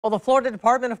Well, the Florida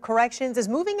Department of Corrections is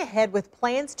moving ahead with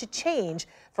plans to change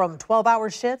from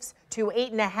 12-hour shifts to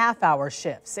 8.5-hour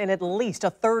shifts in at least a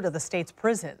third of the state's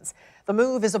prisons. The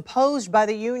move is opposed by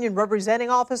the union representing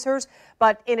officers,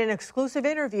 but in an exclusive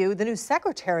interview, the new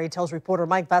secretary tells reporter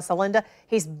Mike Vasalinda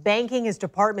he's banking his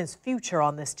department's future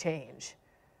on this change.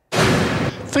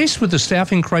 Faced with the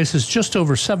staffing crisis just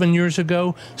over 7 years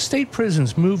ago, state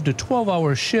prisons moved to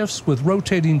 12-hour shifts with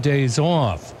rotating days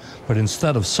off. But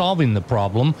instead of solving the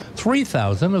problem,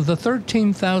 3,000 of the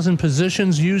 13,000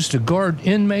 positions used to guard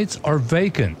inmates are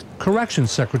vacant.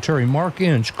 Corrections Secretary Mark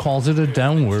Inch calls it a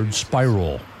downward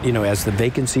spiral. You know, as the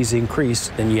vacancies increase,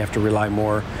 then you have to rely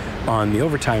more on the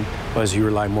overtime. As you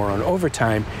rely more on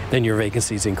overtime, then your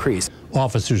vacancies increase.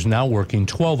 Officers now working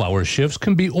 12-hour shifts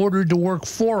can be ordered to work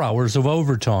 4 hours of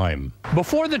overtime.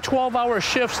 Before the 12-hour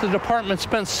shifts, the department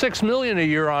spent $6 million a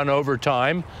year on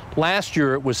overtime. Last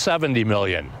year, it was $70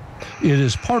 million. It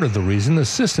is part of the reason the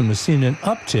system has seen an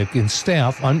uptick in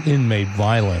staff on inmate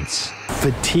violence.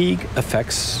 Fatigue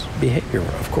affects behavior,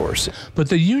 of course. But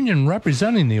the union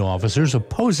representing the officers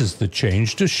opposes the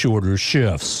change to shorter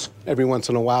shifts. Every once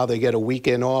in a while they get a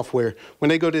weekend off where when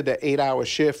they go to the 8-hour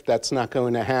shift, that's not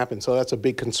going to happen. So that's a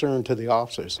big concern to the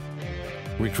officers.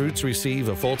 Recruits receive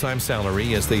a full-time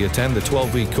salary as they attend the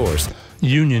 12-week course.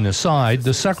 Union aside,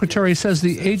 the secretary says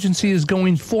the agency is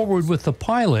going forward with the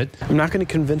pilot. I'm not going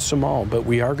to convince them all, but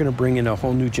we are going to bring in a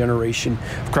whole new generation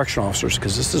of correctional officers,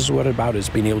 because this is what it's about, is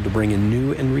being able to bring in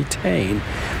new and retain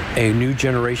a new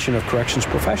generation of corrections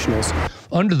professionals.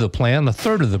 Under the plan, a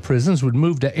third of the prisons would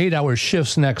move to 8-hour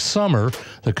shifts next summer.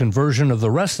 The conversion of the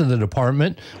rest of the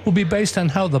department will be based on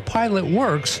how the pilot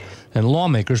works and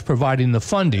lawmakers providing the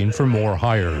funding for more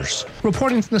hires.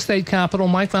 Reporting from the state capitol,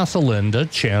 Mike Vasalinda,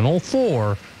 Channel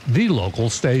 4, the local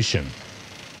station.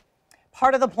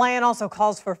 Part of the plan also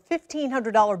calls for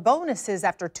 $1,500 bonuses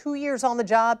after 2 years on the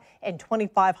job and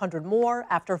 $2,500 more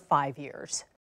after 5 years.